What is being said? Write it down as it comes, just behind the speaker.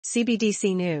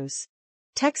CBDC News.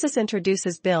 Texas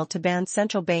introduces bill to ban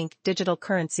central bank digital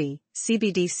currency,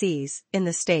 CBDCs, in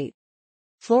the state.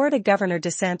 Florida Governor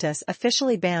DeSantis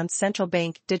officially banned central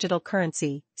bank digital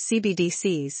currency,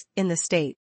 CBDCs, in the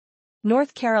state.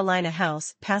 North Carolina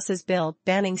House passes bill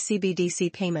banning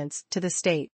CBDC payments to the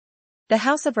state. The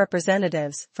House of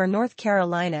Representatives for North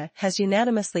Carolina has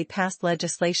unanimously passed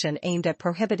legislation aimed at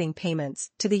prohibiting payments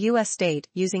to the U.S. state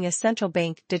using a central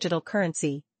bank digital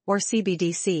currency, or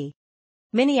CBDC.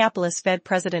 Minneapolis Fed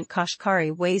President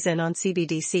Kashkari weighs in on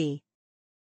CBDC.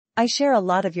 "I share a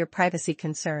lot of your privacy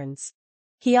concerns."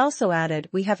 He also added,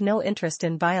 "We have no interest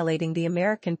in violating the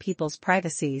American people's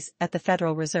privacies at the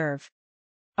Federal Reserve."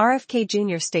 RFK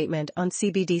Jr. statement on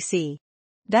CBDC.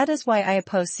 "That is why I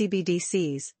oppose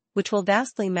CBDCs, which will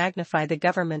vastly magnify the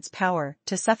government's power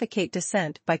to suffocate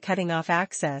dissent by cutting off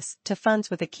access to funds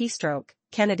with a keystroke,"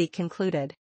 Kennedy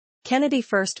concluded. Kennedy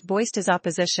first voiced his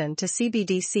opposition to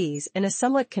CBDCs in a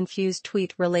somewhat confused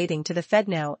tweet relating to the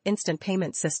FedNow instant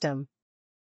payment system.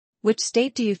 Which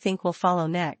state do you think will follow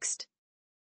next?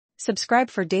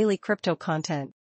 Subscribe for daily crypto content.